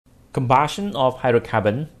Combustion of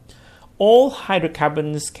hydrocarbon. All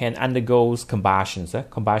hydrocarbons can undergo combustions.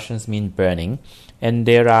 Combustions mean burning. And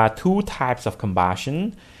there are two types of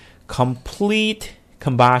combustion: complete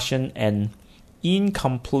combustion and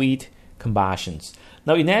incomplete combustions.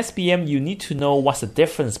 Now in SPM, you need to know what's the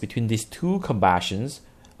difference between these two combustions.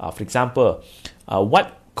 For example,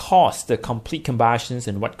 what caused the complete combustions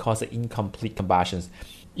and what caused the incomplete combustions.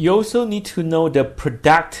 You also need to know the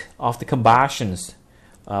product of the combustions.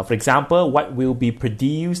 For example, what will be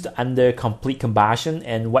produced under complete combustion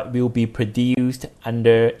and what will be produced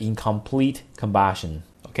under incomplete combustion.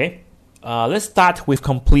 Okay, let's start with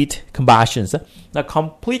complete combustions. Now,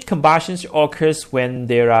 complete combustions occurs when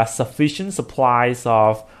there are sufficient supplies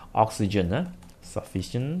of oxygen.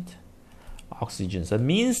 Sufficient oxygen. So it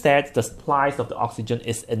means that the supplies of the oxygen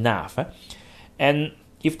is enough. And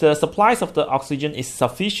if the supplies of the oxygen is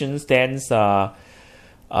sufficient, then the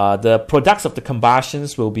products of the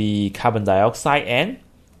combustions will be carbon dioxide and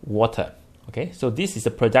water. Okay, so this is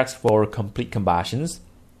the products for complete combustions.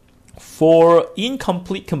 For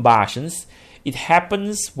incomplete combustions, it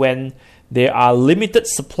happens when there are limited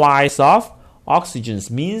supplies of oxygen.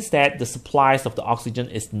 Means that the supplies of the oxygen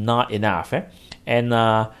is not enough.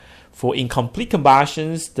 And for incomplete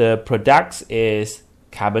combustions, the products is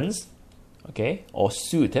carbons, okay, or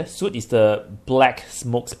soot. Soot is the black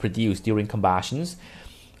smokes produced during combustions.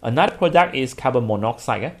 Another product is carbon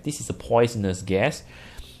monoxide. This is a poisonous gas.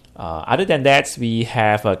 Other than that, we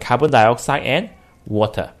have carbon dioxide and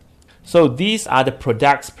water. So these are the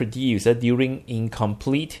products produced during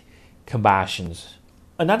incomplete combustions.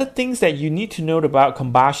 Another thing that you need to know about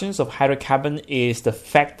combustions of hydrocarbon is the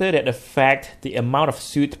factor that affect the amount of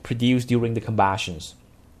soot produced during the combustions.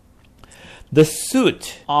 The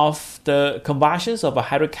soot of the combustions of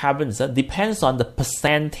hydrocarbons depends on the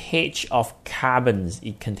percentage of carbons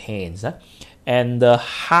it contains. And the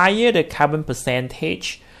higher the carbon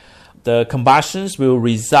percentage, the combustions will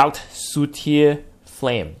result sootier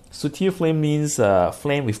flame. Sootier flame means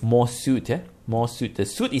flame with more soot. More soot. The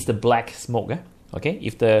soot is the black smoke. Okay,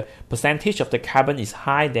 if the percentage of the carbon is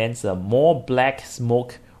high, then more black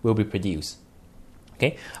smoke will be produced.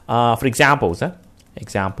 Okay, for examples,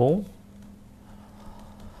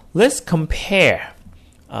 let's compare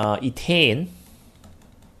ethane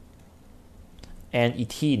and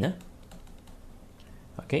ethene.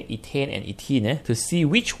 Okay, ethane and ethene to see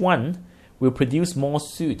which one will produce more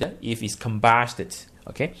soot if it's combusted.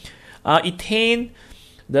 Okay, ethane,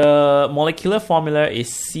 the molecular formula is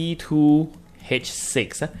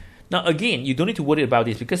C2H6. Now again, you don't need to worry about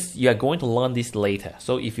this because you are going to learn this later.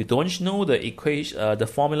 So if you don't know the equation, the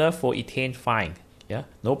formula for ethane, fine. Yeah,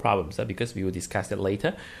 no problems because we will discuss that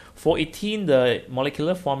later. For ethene, the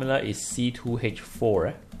molecular formula is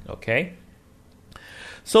C2H4. Okay.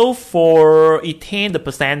 So for ethane, the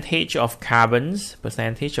percentage of carbon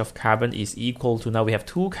is equal to, now we have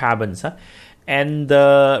two carbons, and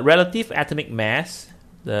the relative atomic mass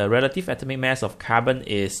of carbon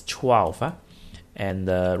is 12, and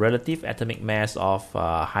the relative atomic mass of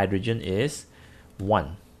hydrogen is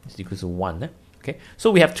 1. It's equal to 1. Okay,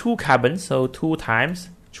 so we have two carbons, so 2 times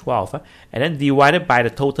 12, and then divided by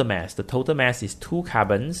the total mass. The total mass is 2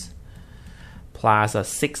 carbons plus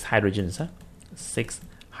 6 hydrogens, 6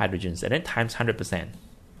 hydrogens, and then times 100%.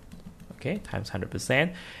 Okay, times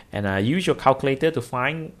 100%, and use your calculator to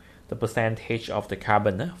find the percentage of the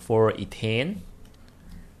carbon for ethane.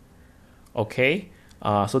 Okay,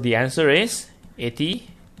 so the answer is 80%.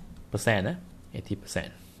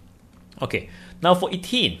 80%. Okay, now for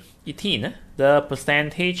ethene, the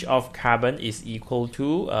percentage of carbon is equal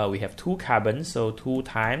to, we have 2 carbons, so 2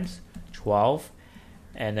 times 12,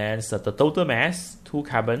 and then so the total mass, 2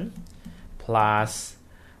 carbon plus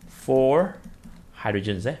 4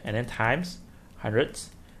 hydrogens, and then times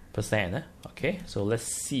 100%. Okay, so let's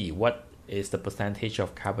see what is the percentage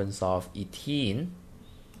of carbons of ethene.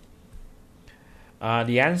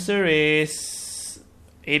 The answer is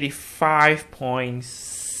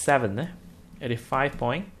 85.7%.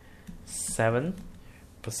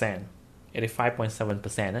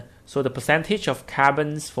 85.7%. So the percentage of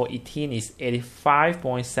carbons for ethene is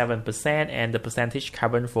 85.7%, and the percentage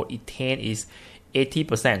carbon for ethane is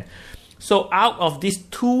 80%. So out of these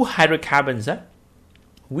two hydrocarbons,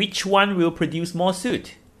 which one will produce more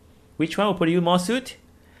soot? Which one will produce more soot?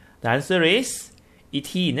 The answer is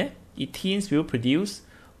ethene. Ethenes will produce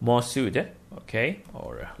more soot. Okay,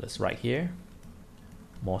 or let's write here,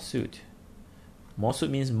 more soot. More soot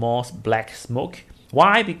means more black smoke.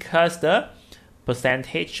 Why? Because the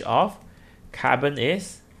percentage of carbon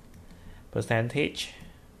is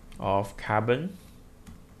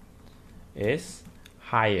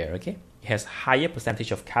higher. Okay, it has higher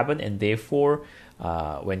percentage of carbon, and therefore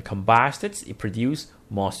when combusted it produces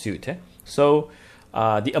more soot. So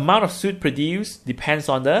the amount of soot produced depends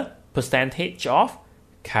on the percentage of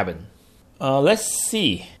carbon. Let's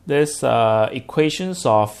see this equations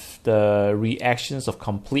of the reactions of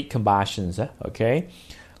complete combustions. Okay,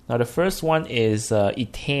 now the first one is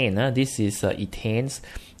ethane. This is ethanes.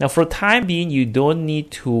 Now for the time being, you don't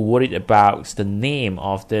need to worry about the name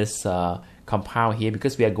of this compound here,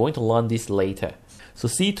 because we are going to learn this later. So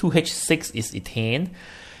C2H6 is ethane,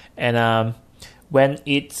 and when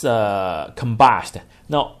it's combust.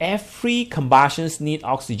 Now every combustions need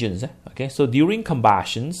oxygens. Okay, so during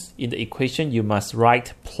combustions in the equation you must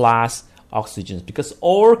write plus oxygens, because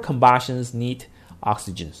all combustions need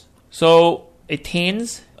oxygens. So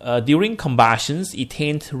ethanes, during combustions,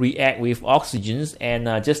 ethanes react with oxygens,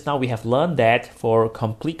 and just now we have learned that for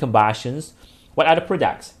complete combustions, what are the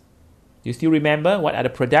products? Do you still remember what are the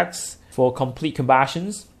products for complete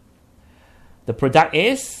combustions? The product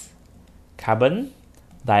is carbon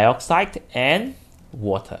dioxide and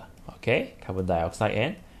water. Okay, carbon dioxide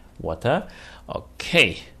and water.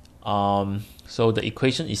 Okay, so the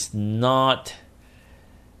equation is not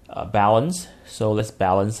balanced, so let's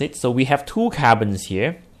balance it. So we have two carbons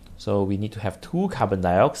here, so we need to have two carbon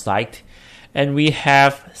dioxide, and we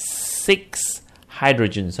have six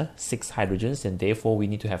hydrogens, and therefore we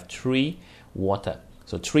need to have three water.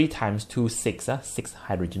 So 3 times 2, 6, 6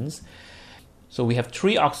 hydrogens. So we have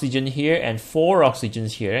 3 oxygen here and 4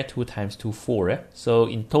 oxygens here. 2 times 2, 4. So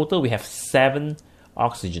in total we have 7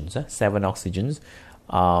 oxygens. 7 oxygens.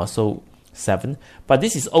 So 7. But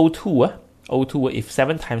this is O2. O2. If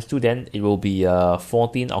 7 times 2, then it will be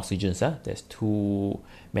 14 oxygens. There's too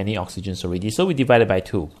many oxygens already. So we divide it by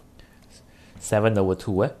 2. 7 over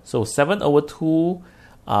 2. So 7 over 2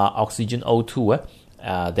 oxygen O2.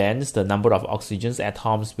 Then the number of oxygens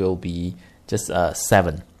atoms will be just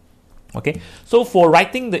 7. Okay, so for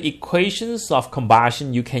writing the equations of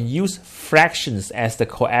combustion, you can use fractions as the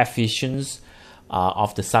coefficients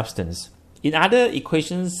of the substance. In other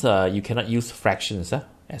equations, you cannot use fractions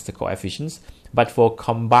as the coefficients, but for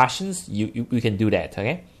combustions, you can do that.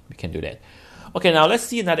 Okay, we can do that. Okay, now let's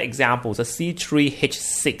see another example. So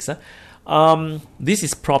C3H6. This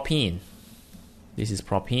is propene. This is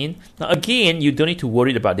propene. Now again, you don't need to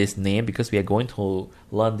worry about this name because we are going to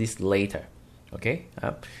learn this later. Okay,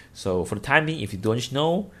 so for the time being, if you don't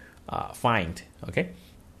know, fine. Okay,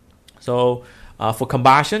 so for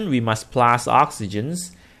combustion, we must plus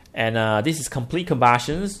oxygens, and this is complete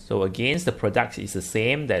combustions. So again, the product is the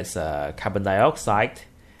same. That's carbon dioxide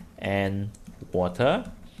and water.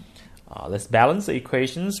 Let's balance the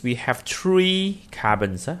equations. We have 3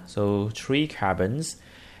 carbons, so 3 carbons,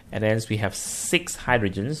 and then we have 6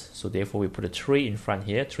 hydrogens. So therefore, we put a 3 in front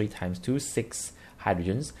here. 3 times 2, 6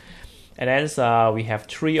 hydrogens. And then we have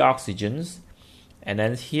 3 oxygens, and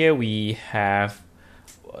then here we have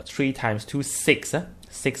 3 times 2, 6,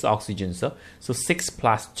 6 oxygens. So 6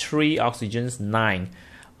 plus 3 oxygens, 9.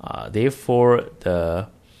 Therefore, the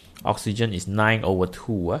oxygen is 9 over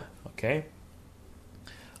 2. Okay.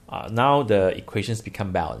 Now the equations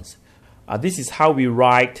become balanced. This is how we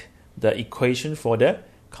write the equation for the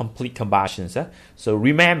complete combustions. So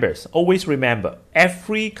remember, always remember,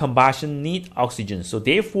 every combustion needs oxygen. So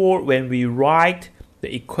therefore, when we write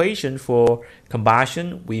the equation for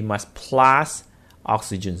combustion, we must plus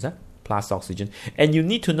oxygens, plus oxygen. And you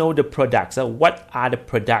need to know the products. What are the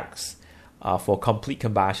products for complete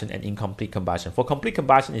combustion and incomplete combustion? For complete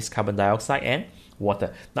combustion is carbon dioxide and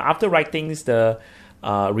water. Now after writing the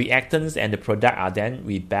reactants and the product, then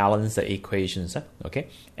we balance the equations. Okay,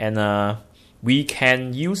 and we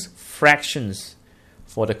can use fractions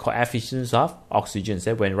for the coefficients of oxygens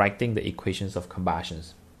when writing the equations of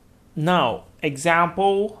combustions. Now,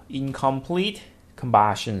 example incomplete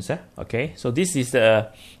combustions. Okay, so this is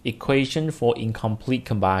the equation for incomplete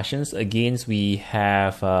combustions. Again, we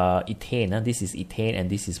have ethane. This is ethane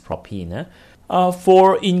and this is propene.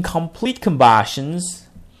 For incomplete combustions,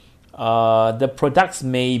 the products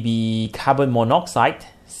may be carbon monoxide,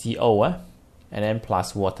 CO, and then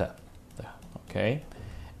plus water. Okay,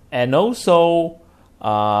 and also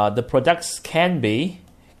the products can be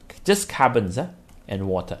just carbons and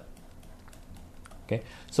water. Okay,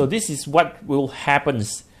 so this is what will happen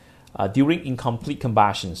during incomplete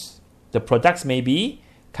combustions. The products may be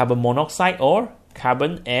carbon monoxide or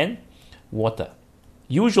carbon and water.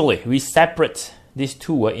 Usually, we separate these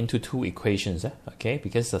two into 2 equations. Okay,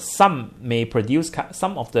 because some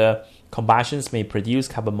of the combustions may produce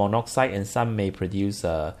carbon monoxide, and some may produce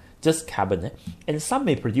just carbon, and some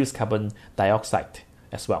may produce carbon dioxide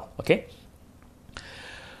as well. Okay.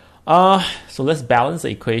 So let's balance the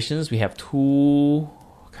equations. We have 2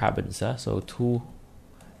 carbons, so 2,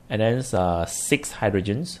 and then 6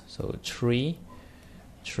 hydrogens, so 3.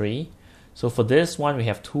 So for this one, we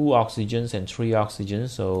have 2 oxygens and 3 oxygens,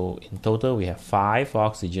 so in total we have 5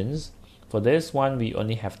 oxygens. For this one, we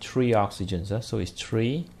only have 3 oxygens, so it's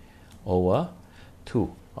 3 over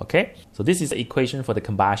 2. Okay, so this is the equation for the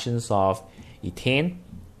combustions of ethane.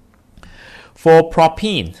 For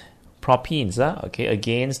propenes, okay,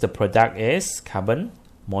 again, the product is carbon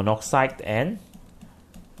monoxide and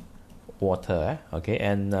water, okay,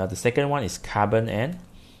 and the second one is carbon and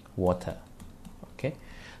water. Okay,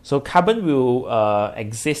 so carbon will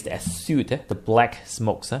exist as soot, the black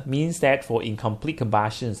smoke, means that for incomplete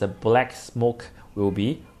combustions, the black smoke will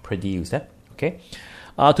be produced. Okay,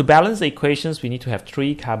 to balance the equations, we need to have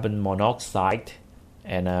 3 carbon monoxide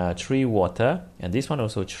and 3 water, and this one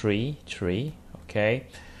also 3. Okay,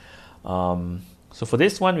 so for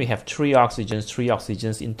this one we have 3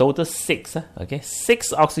 oxygens, in total 6. Okay,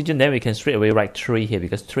 6 oxygen, then we can straight away write 3 here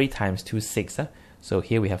because 3 times 2 is 6. So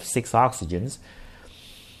here we have 6 oxygens.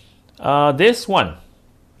 This one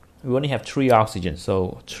we only have 3 oxygens,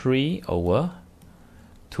 so 3 over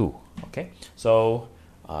 2. Okay, so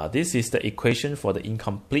this is the equation for the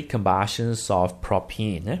incomplete combustions of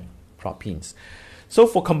propenes. So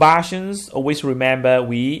for combustions, always remember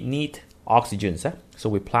we need oxygens. So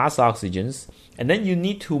we plus oxygens, and then you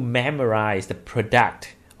need to memorize the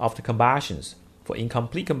product of the combustions. For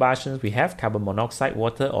incomplete combustions, we have carbon monoxide,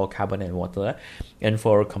 water, or carbon and water. And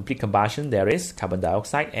for complete combustion, there is carbon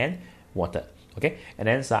dioxide and water. Okay, and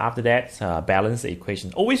then so after that, balance the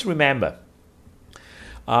equation. Always remember,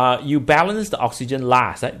 you balance the oxygen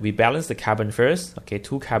last. We balance the carbon first. Okay,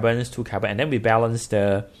 2 carbons, and then we balance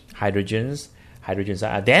the hydrogens.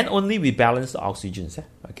 Then only we balance the oxygens.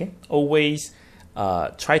 Okay, always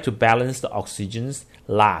try to balance the oxygens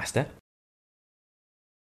last.